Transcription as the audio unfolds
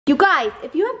You guys,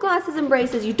 if you have glasses and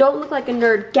braces, you don't look like a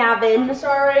nerd. Gavin. I'm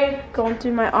sorry. Going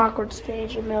through my awkward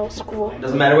stage in middle school.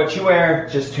 Doesn't matter what you wear,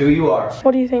 just who you are.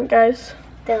 What do you think, guys?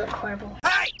 They look horrible.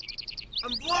 Hey!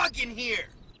 I'm vlogging here!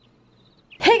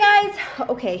 Hey guys!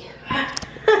 Okay.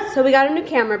 So we got a new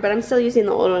camera, but I'm still using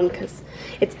the old one because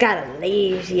it's got a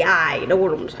lazy eye. You know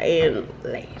what I'm saying?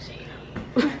 Lazy.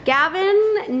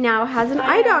 Gavin now has an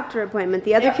eye doctor appointment.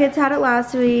 The other kids had it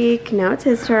last week. Now it's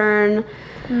his turn.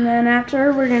 And then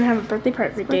after, we're gonna have a birthday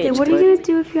party. What are you gonna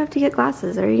do if you have to get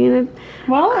glasses? Are you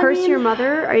gonna curse your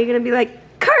mother? Are you gonna be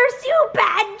like, curse you,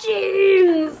 bad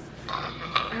jeans?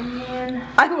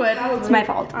 I would. It's my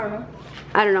fault. I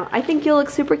don't know. I think you'll look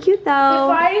super cute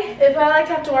though. If I like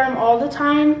have to wear them all the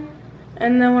time,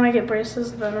 and then when I get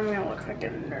braces, then I'm gonna look like a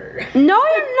nerd. No,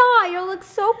 you're not. You'll look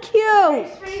so cute.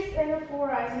 Face and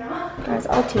 4 eyes now. Guys,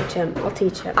 I'll teach him. I'll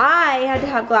teach him. I had to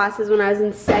have glasses when I was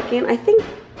in second or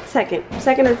third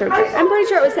grade. I'm pretty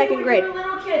sure it was second grade.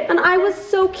 And I was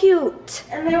so cute.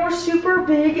 And they were super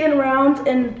big and round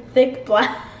and thick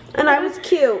black. And I was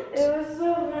cute. It was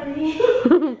so funny.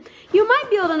 You might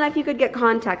be old enough you could get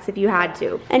contacts if you had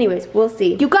to. Anyways, we'll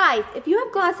see. You guys, if you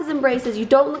have glasses and braces, you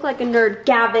don't look like a nerd.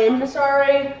 Gavin. I'm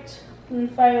sorry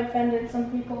if I offended some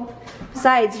people.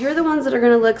 Besides, you're the ones that are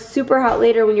gonna look super hot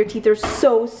later when your teeth are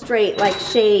so straight, like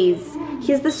Shay's.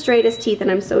 He has the straightest teeth,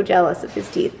 and I'm so jealous of his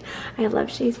teeth. I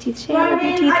love Shay's teeth. Shay, I love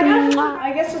your teeth.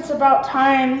 I guess it's about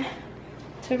time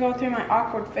to go through my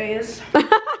awkward phase.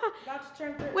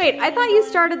 Wait, I thought you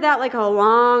started that like a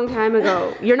long time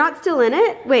ago. You're not still in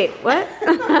it? Wait, what?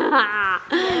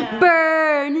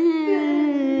 Burn.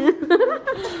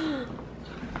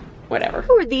 Whatever.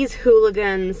 Who are these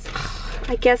hooligans?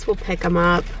 I guess we'll pick them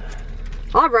up.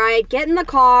 All right, get in the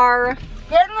car.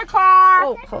 Get in the car.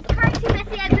 Oh, hold on. The car's too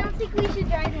messy. I don't think we should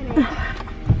drive in it.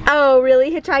 Oh, really?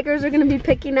 Hitchhikers are gonna be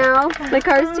picky now? The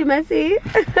car's too messy?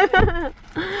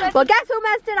 Well, guess who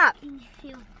messed it up?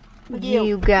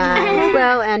 You guys.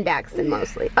 Well, and Daxton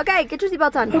mostly. Okay, get your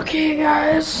seatbelts on. Okay,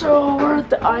 guys, so we're at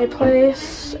the eye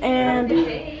place, and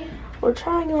we're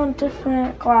trying on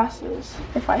different glasses,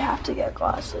 if I have to get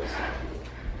glasses.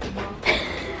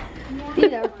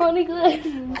 These are funny glasses.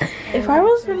 If I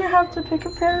was gonna have to pick a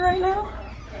pair right now.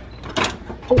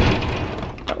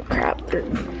 Oh crap.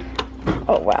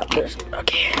 Oh wow, there's,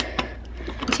 okay.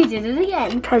 She did it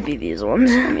again. Probably these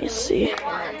ones. Let me see.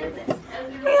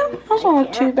 Yeah, those don't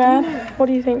look too bad. What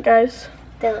do you think, guys?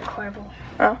 They look horrible.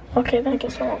 Oh, okay, then I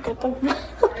guess I won't get them.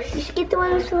 You should get the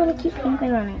ones with the little cute pink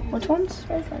on it. Which ones?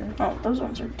 Those ones. Oh, those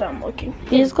ones are dumb looking.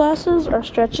 These glasses are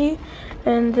stretchy,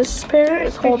 and this pair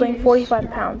is holding 45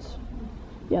 pounds.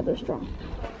 Yeah, they're strong.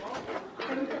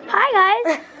 Hi,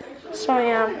 guys. So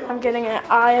yeah, I'm getting an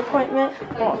eye appointment.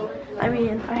 Well, I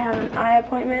mean, I have an eye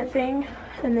appointment thing,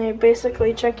 and they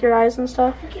basically check your eyes and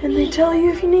stuff, and they tell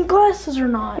you if you need glasses or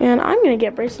not. And I'm gonna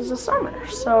get braces this summer,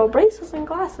 so braces and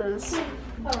glasses.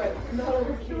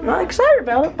 I'm not excited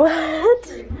about it, but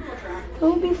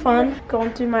it'll be fun.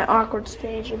 Going through my awkward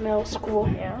stage in middle school.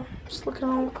 Yeah, just looking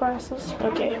at all the classes.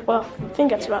 Okay, well, I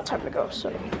think it's about time to go,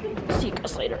 so see you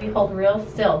guys later. Hold real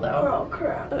still though. Oh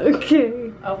crap.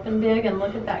 Okay. Open big and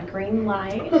look at that green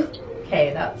light.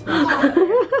 Okay, that's much better.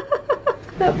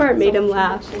 That part made him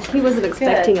laugh. He wasn't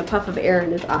expecting a puff of air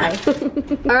in his eye.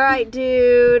 All right,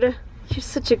 dude. You're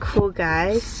such a cool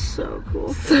guy. So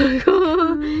cool. So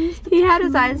cool. He had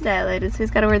his eyes dilated, so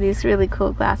he's got to wear these really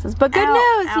cool glasses. But good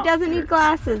news, he doesn't need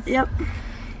glasses. Yep.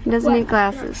 He doesn't need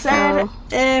glasses, so.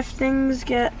 If things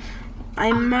get,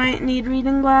 I might need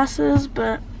reading glasses,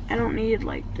 but I don't need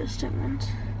like distant ones.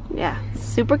 Yeah,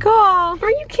 super cool. Aren't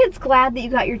you kids glad that you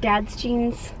got your dad's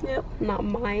jeans? Yep. Not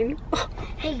mine.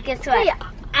 Hey, guess what?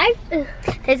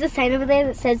 There's a sign over there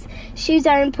that says, shoes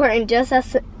are important, just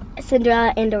as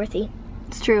Cinderella and Dorothy.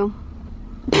 It's true.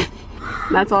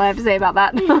 That's all I have to say about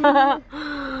that. All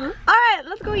right,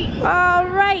 let's go eat. All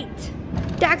right.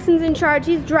 Daxton's in charge.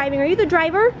 He's driving. Are you the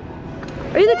driver?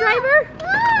 Are you the driver?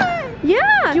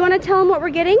 Yeah. Do you want to tell him what we're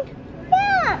getting?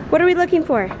 Yeah. What are we looking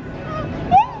for? This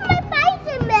is my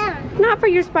Spider-Man. Not for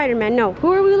your Spider-Man, no.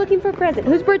 Who are we looking for a present?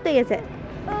 Whose birthday is it?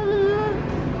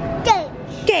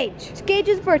 Gage. Gage. It's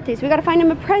Gage's birthday, so we gotta find him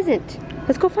a present.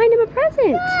 Let's go find him a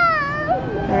present.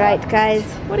 All right, guys.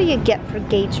 What do you get for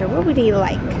Gager? What would he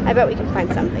like? I bet we can find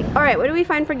something. All right, what do we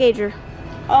find for Gager?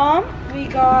 We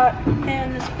got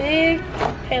him this big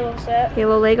Halo set.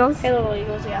 Halo Legos? Halo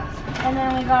Legos, yeah. And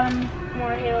then we got him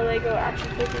more Halo Lego action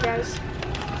figure guys.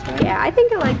 Yeah, I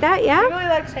think I like that, yeah. He really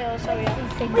likes Halo, so yeah.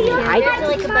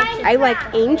 I like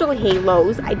Angel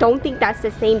Halos. I don't think that's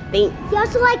the same thing. He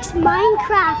also likes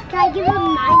Minecraft. Can I give him a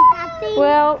Minecraft thing?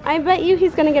 Well, I bet you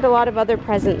he's gonna get a lot of other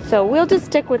presents, so we'll just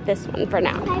stick with this one for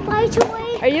now. Can I buy a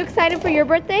toy? Are you excited for your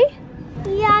birthday?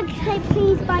 Yeah, can I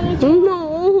please buy you?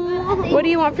 No. What do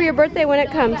you want for your birthday when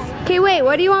it comes? Okay, wait,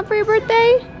 what do you want for your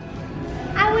birthday?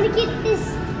 I want to get this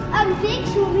big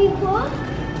swimming pool.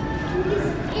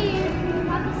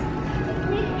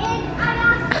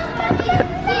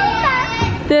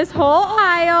 This whole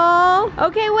aisle.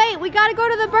 Okay, wait, we gotta go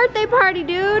to the birthday party,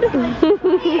 dude. This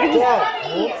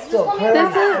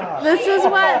is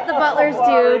what the butlers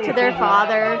do to their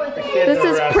father. This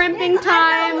is primping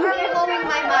time. Blowing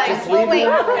my mind.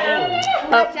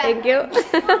 Oh, thank you.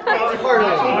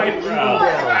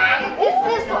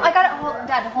 I got it.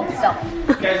 Dad, hold still.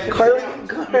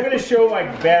 You're gonna show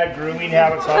like bad grooming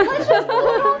habits off to the whole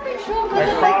world.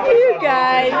 You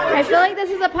guys, I feel like this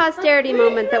is a posterity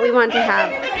moment that we want to have.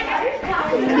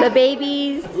 The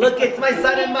babies. Look, it's my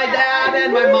son and my dad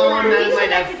and my mom and my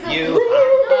nephew.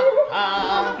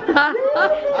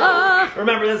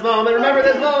 Remember this moment, remember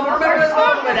this moment, remember this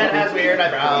moment. My dad has weird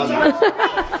eyebrows.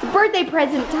 Birthday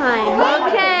present time.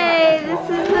 Okay, this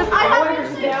is the...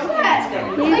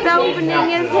 He's opening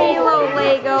his Halo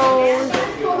Legos.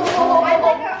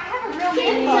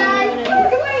 Yay!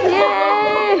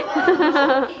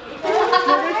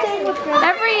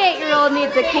 Every 8-year-old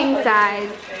needs a king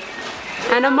size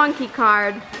and a monkey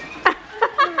card.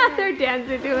 They're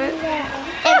dancing to it.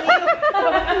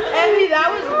 Emmy, that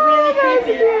was really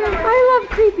creepy. I love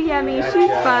creepy Emmy.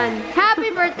 She's fun. Happy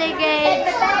birthday, Gage.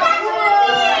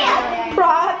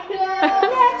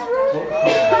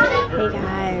 Hey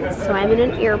guys, so I'm in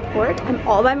an airport. I'm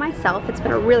all by myself. It's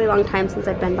been a really long time since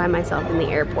I've been by myself in the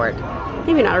airport.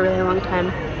 Maybe not a really long time.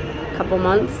 A couple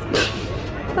months.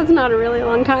 That's not a really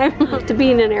long time to be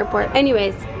in an airport.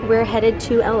 Anyways, we're headed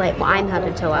to LA. Well, I'm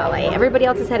headed to LA. Everybody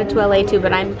else is headed to LA too,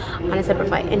 but I'm on a separate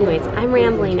flight. Anyways, I'm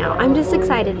rambling now. I'm just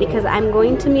excited because I'm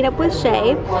going to meet up with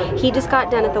Shay. He just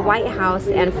got done at the White House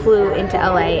and flew into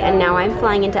LA, and now I'm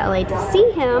flying into LA to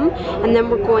see him, and then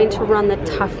we're going to run the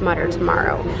Tough Mudder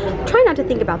tomorrow. Try not to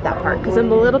think about that part because I'm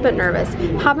a little bit nervous.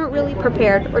 Haven't really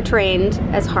prepared or trained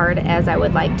as hard as I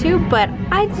would like to, but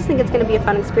I just think it's going to be a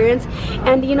fun experience,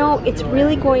 and you know, it's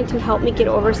really going to help me get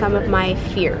over some of my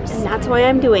fears, and that's why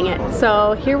I'm doing it.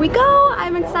 So here we go.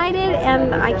 I'm excited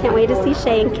and I can't wait to see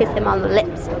Shay and kiss him on the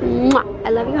lips. Mwah. I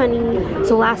love you, honey.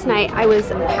 So last night I was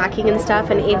packing and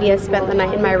stuff, and Avia spent the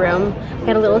night in my room. We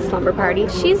had a little slumber party.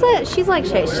 She's like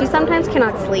Shay. She sometimes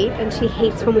cannot sleep and she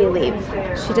hates when we leave.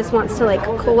 She just wants to like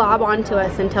glob onto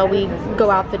us until we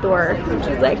go out the door. And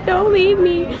she's like, don't leave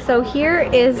me. So here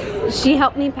is, she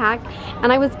helped me pack,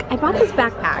 and I bought this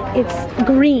backpack. It's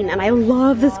green and I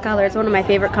love this color. It's one of my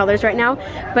favorite colors right now,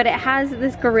 but it has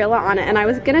this gorilla on it, and I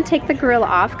was gonna take the gorilla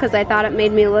off because I thought it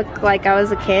made me look like I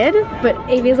was a kid, but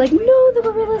Avia's like, no, the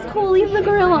gorilla's cool, leave the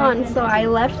gorilla on. So I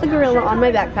left the gorilla on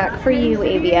my backpack for you,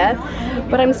 Avia.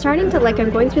 But I'm starting to like,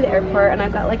 I'm going through the airport and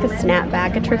I've got like a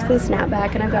snapback, a Trixie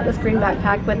snapback, and I've got this green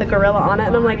backpack with the gorilla on it,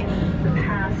 and I'm like,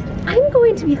 I'm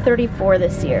going to be 34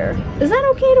 this year. Is that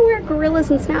okay to wear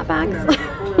gorillas and snapbacks?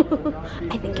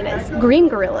 I think it is. Green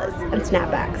gorillas and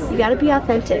snapbacks. You gotta be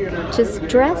authentic. Just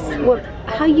dress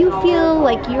how you feel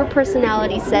like your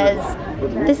personality says,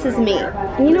 this is me.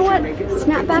 And you know what?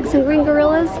 Snapbacks and green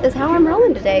gorillas is how I'm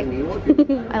rolling today.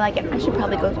 I like it. I should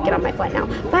probably go get on my flight now.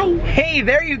 Bye. Hey,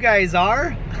 there you guys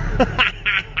are.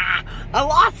 I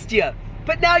lost you,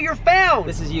 but now you're found.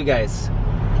 This is you guys.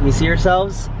 Can you see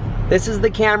yourselves? This is the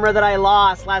camera that I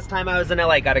lost last time I was in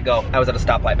LA. Gotta go. I was at a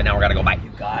stoplight, but now we're gotta go. Bye.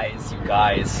 You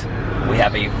guys, we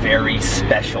have a very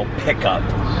special pickup.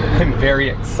 I'm very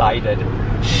excited.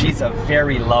 She's a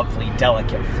very lovely,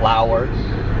 delicate flower.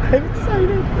 I'm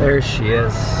excited. There she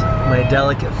is, my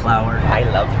delicate flower. I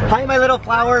love her. Hi, my little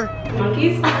flower.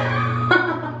 Monkeys?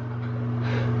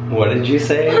 What did you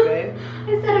say, babe?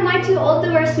 I said, am I too old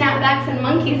to wear snapbacks and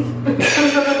monkeys?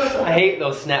 I hate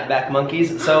those snapback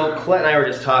monkeys. So Clint and I were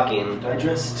just talking. Do I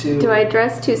dress too? Do I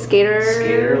dress too skater?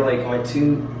 Skater, like am I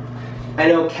too? I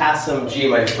know Cassim G,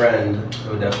 my friend,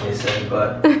 would definitely say,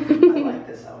 but I like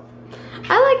this outfit.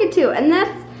 I like it too, and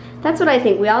that's what I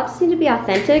think. We all just need to be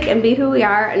authentic and be who we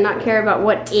are and not care about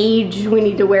what age we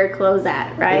need to wear clothes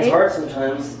at, right? It's hard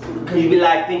sometimes because you be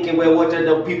like thinking, well, what do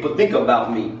the people think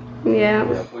about me? Yeah.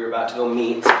 We're about to go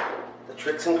meet the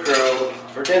Tricks and Crew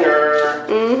for dinner.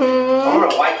 I'm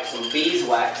gonna wipe some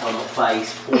beeswax on my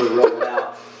face before we roll it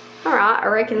out. Alright, I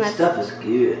reckon This stuff is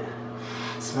good.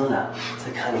 Smell that. It's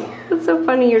like honey. That's so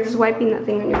funny. You're just wiping that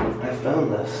thing on your face. I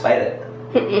found this. Bite it.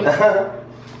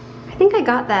 I think I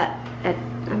got that at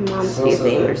a mom's view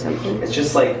thing or something. It's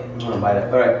just like, I'm gonna bite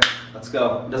it. Alright, let's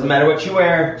go. Doesn't matter what you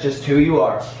wear, just who you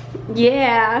are.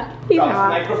 Yeah. He's Drop the hot.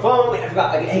 microphone. Wait, I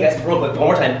forgot. Hey guys, real quick, one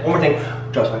more thing. One more thing.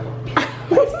 Drop the microphone.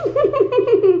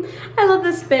 I love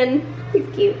the spin. He's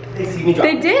cute. They see me drop.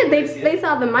 They did. They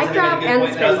saw the mic drop and the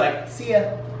I spin. was like, see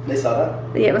ya. They saw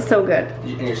that? Yeah, it was so good.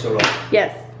 And you're so wrong.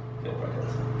 Yes.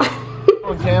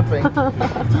 Going camping.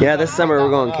 Yeah, this summer we're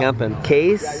going camping.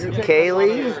 Case,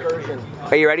 Kaylee,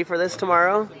 are you ready for this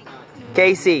tomorrow?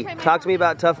 Casey, talk to me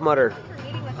about Tough Mudder.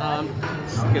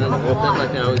 Just gonna like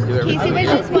I always do every Casey was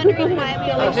just wondering why we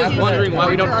always just wondering why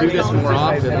we don't do this more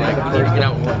often, like get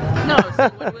out more. No, so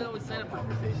we always sign up for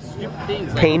stupid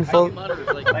things. Like Painful.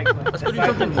 Like, let's go do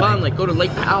something fun, like go to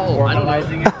Lake Powell. I don't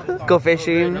know. Go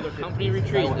fishing. Another company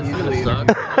retreat. This is gonna suck.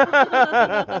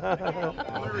 I'm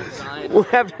gonna resign. We'll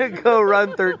have to go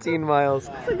run 13 miles.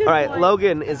 All right,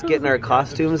 Logan is getting our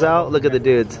costumes out. Look at the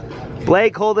dudes.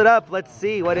 Blake, hold it up. Let's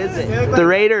see. What is it? The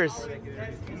Raiders.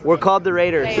 We're called the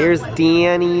Raiders. Here's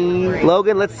Danny.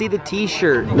 Logan, let's see the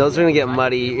t-shirt. Those are gonna get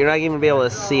muddy. You're not even gonna be able to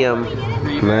see them.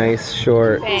 Nice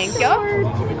shorts. Thank you.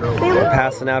 We're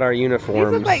passing out our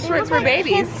uniforms. These look like shorts for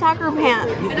babies. Soccer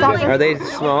pants. Are they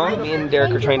small? Me and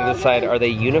Derek are trying to decide, are they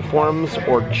uniforms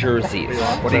or jerseys?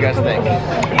 What do you guys think?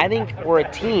 I think we're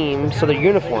a team, so they're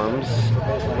uniforms.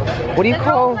 What do you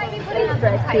call?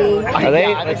 Are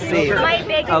they? Let's see. My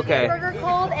bacon Okay. cheeseburger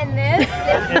cold and this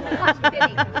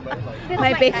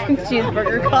My bacon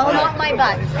cheeseburger called. not my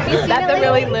butt. That's a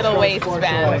really little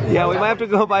waistband. Yeah, we might have to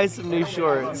go buy some new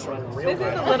shorts. This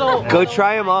is a little. Go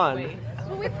try them on.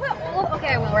 We put all of,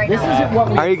 okay, I will right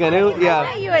now. Are you gonna?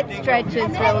 Yeah. You it stretches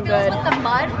And then real if it goes good. with the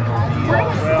mud, we're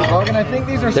gonna see. Logan, I think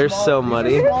these are They're small. so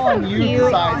muddy. Small youth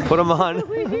size. Put them on.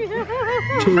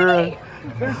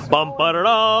 Bum ba da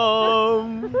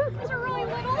dum. Those are really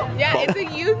little. Yeah, it's a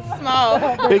youth small.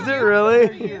 Is it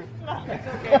really? I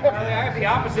have the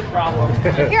opposite problem.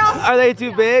 Here, I'll Are they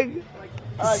too big?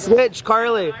 Switch,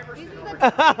 Carly.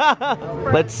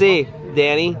 Let's see,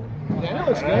 Danny. Yeah, it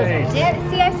looks good.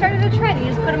 see, I started a trend. You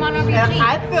just put them on over your jeans.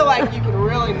 I feel like you can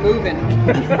really move it.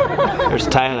 There's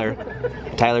Tyler.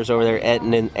 Tyler's over there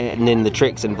editing the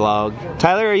tricks and vlog.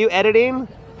 Tyler, are you editing?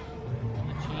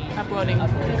 Uploading.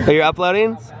 Are you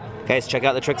uploading? Guys, check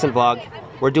out the tricks and vlog.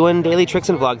 We're doing daily tricks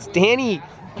and vlogs. Danny,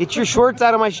 get your shorts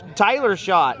out of my Tyler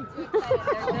shot.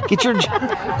 Get your.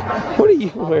 What are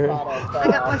you wearing? I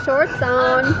got my shorts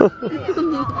on.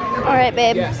 All right,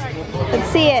 babe. Let's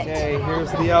see it. Okay,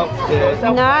 here's the outfit.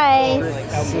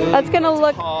 Nice. That's gonna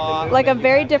look like a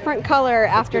very different color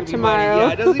after tomorrow.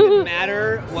 Yeah, it doesn't even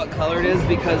matter what color it is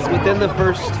because within the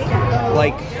first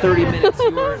like 30 minutes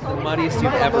you were the muddiest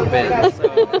you've ever been.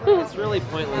 So it's really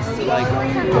pointless to like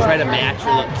try to match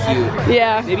or look cute.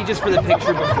 Yeah. Maybe just for the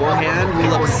picture beforehand we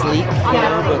look sleek, you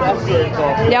know,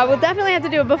 but Yeah, we'll definitely have to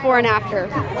do a before and after.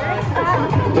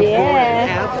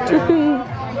 after.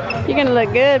 You're gonna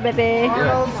look good, baby.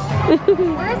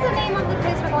 Where's the name of the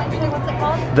place we're going to? What's it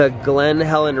called? The Glen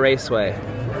Helen Raceway.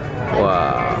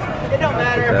 Wow. It don't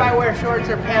matter if I wear shorts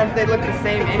or pants, they look the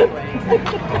same anyway.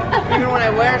 Even when I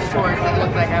wear shorts, it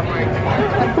looks like I'm wearing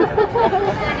pants.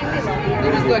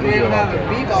 You just look, they don't have a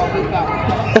b-ball hoop out.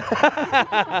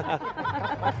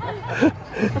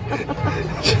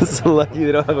 Just lucky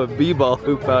they don't have a b-ball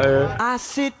hoop out here. I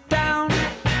sit down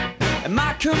at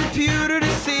my computer to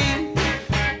see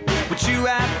what you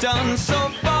have done so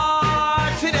far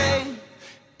today.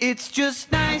 It's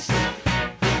just nice